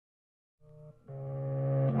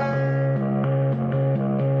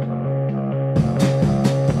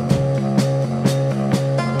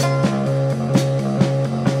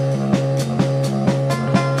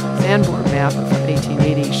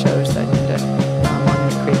really shows that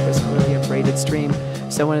Monument Creek was really a braided stream.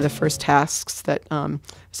 So one of the first tasks that,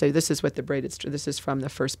 so this is what the braided, this is from the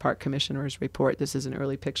first Park Commissioner's report. This is an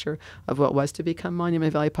early picture of what was to become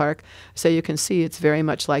Monument Valley Park. So you can see it's very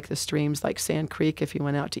much like the streams like Sand Creek if you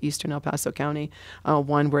went out to eastern El Paso County,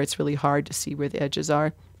 one where it's really hard to see where the edges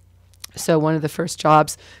are. So one of the first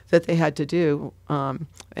jobs that they had to do,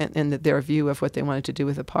 and their view of what they wanted to do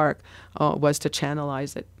with the park, was to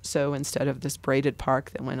channelize it. So instead of this braided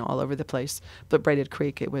park that went all over the place, but braided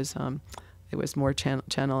creek, it was more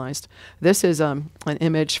channelized. This is an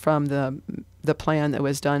image from the plan that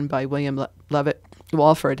was done by William Levitt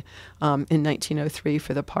Walford in 1903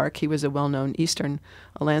 for the park. He was a well-known Eastern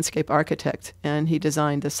landscape architect, and he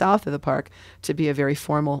designed the south of the park to be a very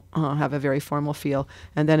formal, have a very formal feel.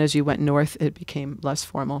 And then as you went north, it became less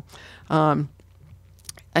formal.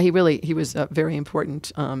 He was a very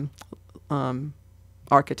important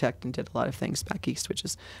architect and did a lot of things back east, which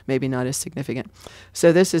is maybe not as significant.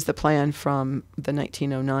 So this is the plan from the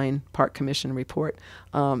 1909 Park Commission report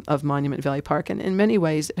of Monument Valley Park, and in many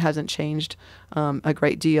ways it hasn't changed a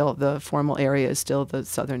great deal. The formal area is still the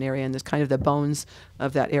southern area, and there's kind of the bones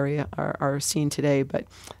of that area are seen today, but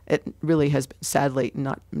it really has been sadly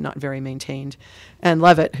not very maintained. And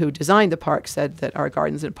Levitt, who designed the park, said that our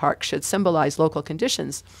gardens and parks should symbolize local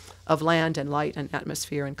conditions of land and light and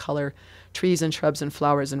atmosphere and color, trees and shrubs and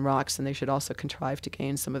flowers and rocks, and they should also contrive to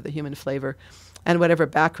gain some of the human flavor and whatever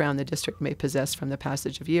background the district may possess from the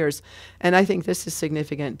passage of years. And I think this is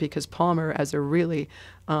significant because Palmer, as a really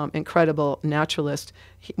incredible naturalist,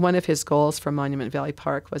 one of his goals for Monument Valley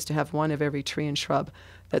Park was to have one of every tree and shrub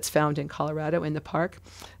that's found in Colorado in the park,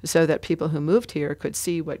 so that people who moved here could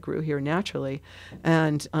see what grew here naturally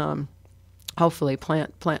and hopefully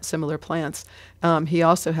plant similar plants. He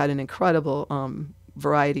also had an incredible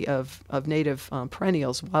variety of native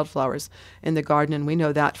perennials, wildflowers in the garden, and we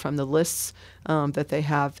know that from the lists that they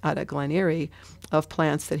have out at Glen Erie of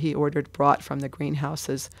plants that he brought from the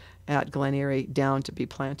greenhouses at Glen Erie down to be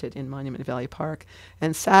planted in Monument Valley Park.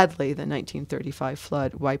 And sadly, the 1935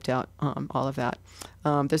 flood wiped out all of that.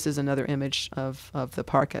 This is another image of the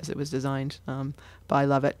park as it was designed by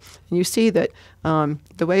Levitt. And you see that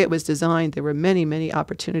the way it was designed, there were many, many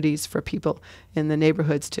opportunities for people in the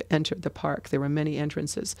neighborhoods to enter the park. There were many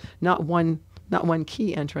entrances, not one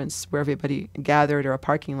key entrance where everybody gathered or a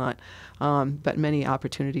parking lot, but many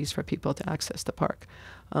opportunities for people to access the park.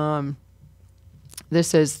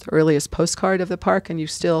 This is the earliest postcard of the park, and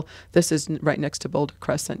this is right next to Boulder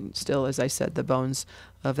Crescent. Still, as I said, the bones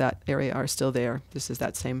of that area are still there. This is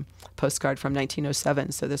that same postcard from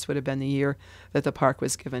 1907, so this would have been the year that the park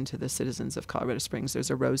was given to the citizens of Colorado Springs.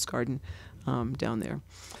 There's a rose garden down there.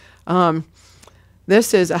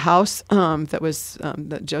 This is a house that was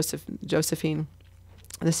that Josephine,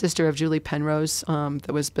 the sister of Julie Penrose,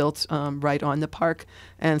 that was built right on the park,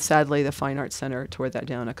 and sadly the Fine Arts Center tore that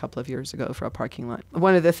down a couple of years ago for a parking lot.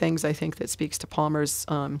 One of the things I think that speaks to Palmer's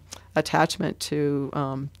attachment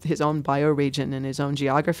to his own bioregion and his own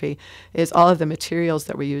geography is all of the materials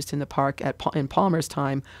that were used in the park in Palmer's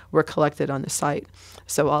time were collected on the site.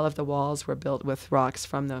 So all of the walls were built with rocks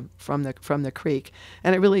from the creek,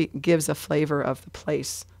 and it really gives a flavor of the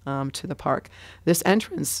place to the park. This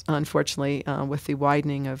entrance, unfortunately, with the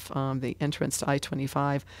widening of the entrance to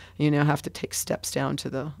I-25, you now have to take steps down to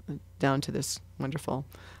this wonderful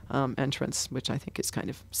entrance, which I think is kind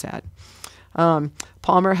of sad.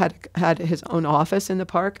 Palmer had his own office in the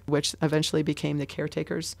park, which eventually became the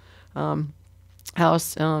caretaker's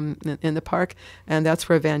house in the park, and that's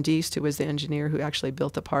where Van Diest, who was the engineer who actually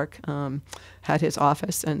built the park, had his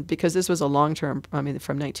office. And because this was a long-term, I mean,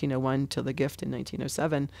 from 1901 till the gift in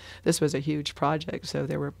 1907, this was a huge project, so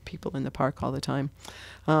there were people in the park all the time.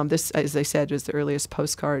 This, as I said, was the earliest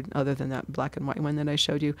postcard, other than that black and white one that I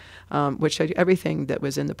showed you, which showed you everything that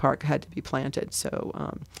was in the park had to be planted.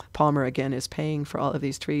 So Palmer, again, is paying for all of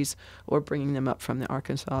these trees or bringing them up from the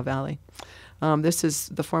Arkansas Valley. This is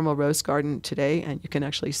the formal rose garden today, and you can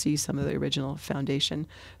actually see some of the original foundation.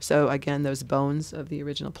 So again, those bones of the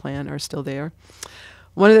original plan are still there.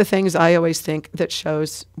 One of the things I always think that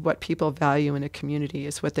shows what people value in a community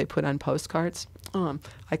is what they put on postcards.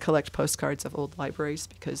 I collect postcards of old libraries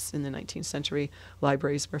because in the 19th century,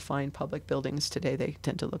 libraries were fine public buildings. Today, they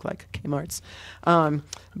tend to look like Kmart's.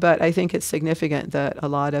 But I think it's significant that a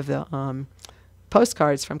lot of the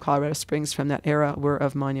postcards from Colorado Springs from that era were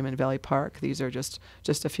of Monument Valley Park. These are just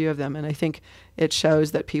a few of them, and I think it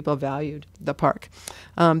shows that people valued the park.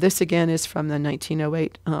 This again is from the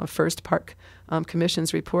 1908 First Park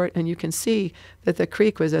Commission's report, and you can see that the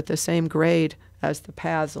creek was at the same grade as the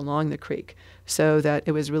paths along the creek, so that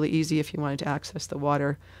it was really easy if you wanted to access the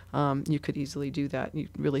water. You could easily do that. You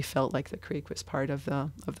really felt like the creek was part of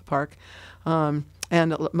the park.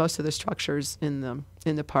 And most of the structures in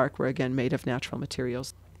the park were again made of natural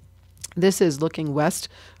materials. This is looking west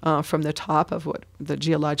from the top of what the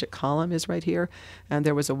geologic column is right here, and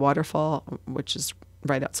there was a waterfall which is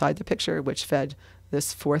right outside the picture, which fed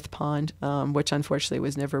this fourth pond, which unfortunately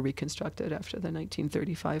was never reconstructed after the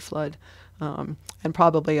 1935 flood. And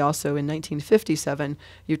probably also in 1957,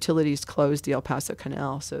 utilities closed the El Paso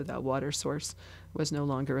Canal, so that water source was no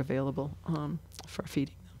longer available for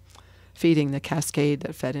feeding the cascade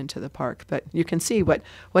that fed into the park. But you can see what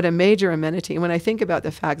a major amenity. When I think about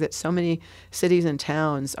the fact that so many cities and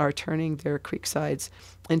towns are turning their creeksides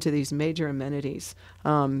into these major amenities,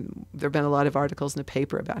 there have been a lot of articles in the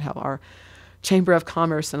paper about how our Chamber of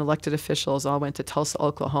Commerce and elected officials all went to Tulsa,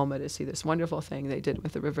 Oklahoma to see this wonderful thing they did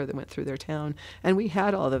with the river that went through their town. And we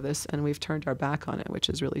had all of this, and we've turned our back on it, which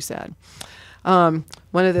is really sad.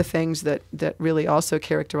 One of the things that really also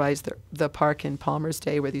characterized the park in Palmer's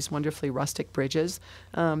day were these wonderfully rustic bridges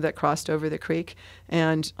that crossed over the creek.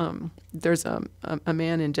 And there's a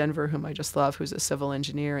man in Denver whom I just love, who's a civil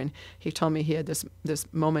engineer, and he told me he had this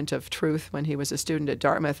moment of truth when he was a student at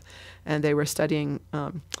Dartmouth, and they were studying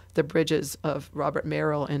the bridges of Robert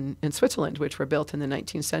Merrill in Switzerland, which were built in the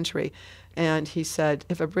 19th century. And he said,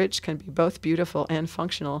 if a bridge can be both beautiful and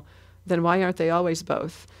functional, then why aren't they always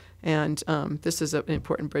both? And this is an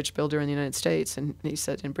important bridge builder in the United States, and he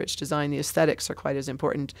said in bridge design, the aesthetics are quite as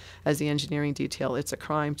important as the engineering detail. It's a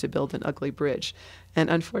crime to build an ugly bridge. And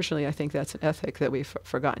unfortunately, I think that's an ethic that we've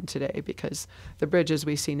forgotten today, because the bridges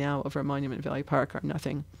we see now over Monument Valley Park are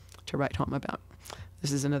nothing to write home about.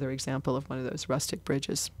 This is another example of one of those rustic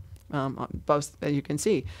bridges. Both, you can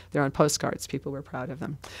see, they're on postcards. People were proud of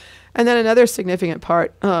them. And then another significant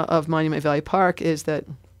part of Monument Valley Park is that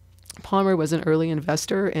Palmer was an early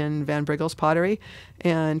investor in Van Briggle's pottery,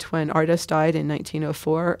 and when Artis died in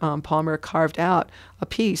 1904, Palmer carved out a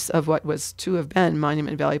piece of what was to have been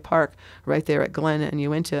Monument Valley Park right there at Glen and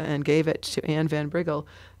Uinta, and gave it to Anne Van Briggle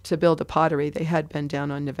to build a pottery. They had been down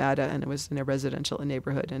on Nevada, and it was in a residential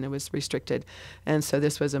neighborhood, and it was restricted. And so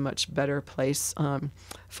this was a much better place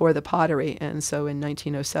for the pottery. And so in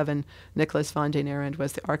 1907, Nicholas van den Arend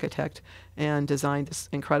was the architect and designed this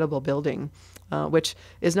incredible building, which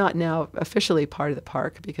is not now officially part of the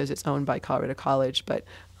park because it's owned by Colorado College, but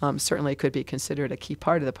certainly could be considered a key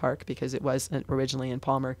part of the park because it was originally in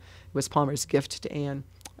Palmer. It was Palmer's gift to Anne.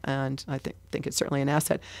 And I think it's certainly an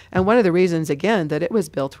asset. And one of the reasons, again, that it was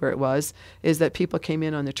built where it was is that people came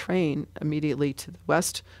in on the train immediately to the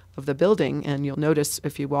west of the building, and you'll notice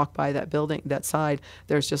if you walk by that building, that side,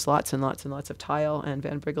 there's just lots and lots and lots of tile, and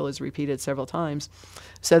Van Briggle is repeated several times,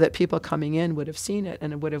 so that people coming in would have seen it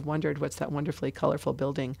and would have wondered what's that wonderfully colorful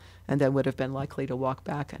building, and then would have been likely to walk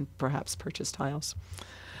back and perhaps purchase tiles.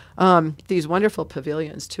 These wonderful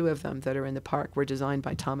pavilions, two of them that are in the park, were designed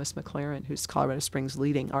by Thomas McLaren, who's Colorado Springs'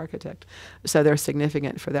 leading architect. So they're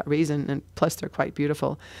significant for that reason, and plus they're quite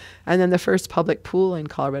beautiful. And then the first public pool in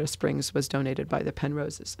Colorado Springs was donated by the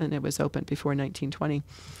Penroses, and it was opened before 1920.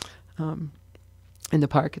 In the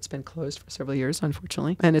park, it's been closed for several years,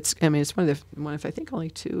 unfortunately. And it's one of I think only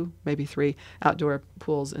two, maybe three outdoor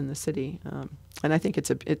pools in the city. And I think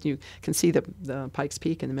you can see the Pikes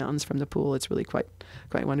Peak and the mountains from the pool. It's really quite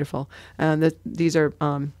wonderful. And this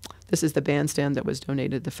is the bandstand that was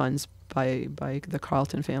donated, the funds by the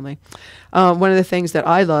Carlton family. One of the things that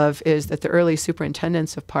I love is that the early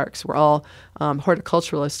superintendents of parks were all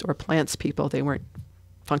horticulturalists or plants people. They weren't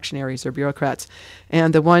functionaries or bureaucrats.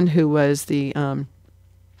 And the one who was the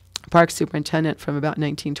park superintendent from about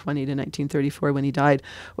 1920 to 1934 when he died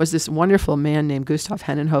was this wonderful man named Gustav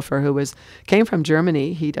Hennenhofer, who came from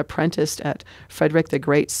Germany. He'd apprenticed at Frederick the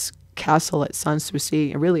Great's castle at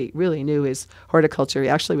Sanssouci and really knew his horticulture. He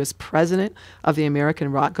actually was president of the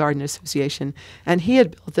American Rock Garden Association, and he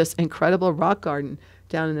had built this incredible rock garden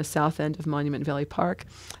down in the south end of Monument Valley Park.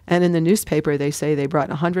 And in the newspaper, they say they brought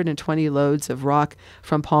 120 loads of rock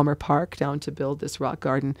from Palmer Park down to build this rock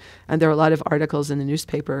garden. And there are a lot of articles in the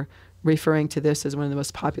newspaper referring to this as one of the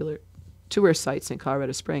most popular tourist sites in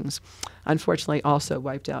Colorado Springs, unfortunately also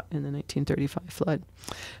wiped out in the 1935 flood.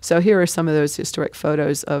 So here are some of those historic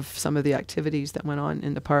photos of some of the activities that went on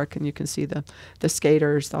in the park, and you can see the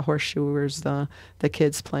skaters, the horseshoers, the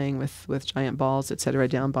kids playing with giant balls, et cetera,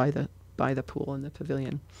 down by the pool and the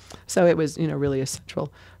pavilion. So it was, really a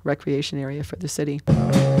central recreation area for the city.